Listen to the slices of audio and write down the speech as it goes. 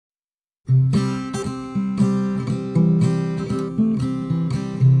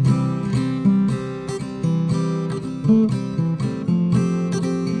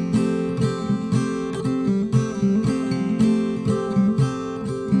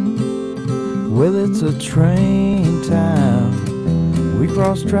Well, it's a train town. We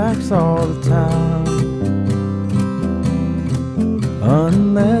cross tracks all the time.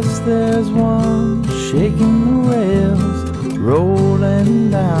 Unless there's one shaking the rails,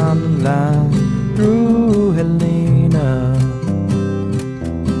 rolling down the line through Helena.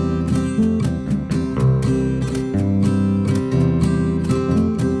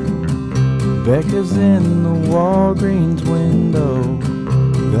 Becca's in the Walgreens window,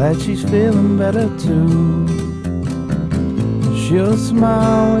 glad she's feeling better too. She'll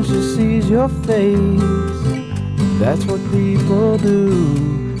smile when she sees your face, that's what people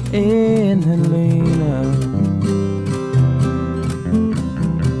do in Helena.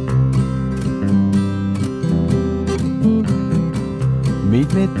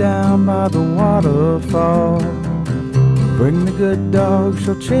 Meet me down by the waterfall, bring the good dog,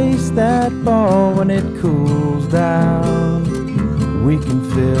 she'll chase that ball. When it cools down, we can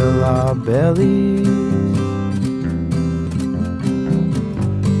fill our bellies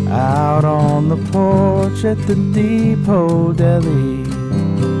out on the porch at the depot deli.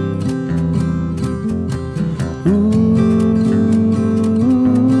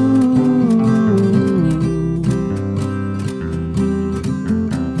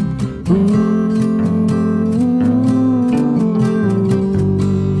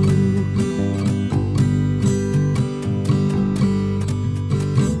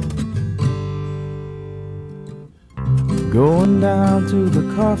 Going down to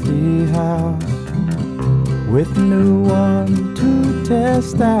the coffee house with a new one to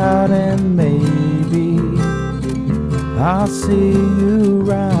test out, and maybe I'll see you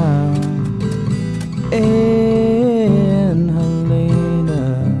right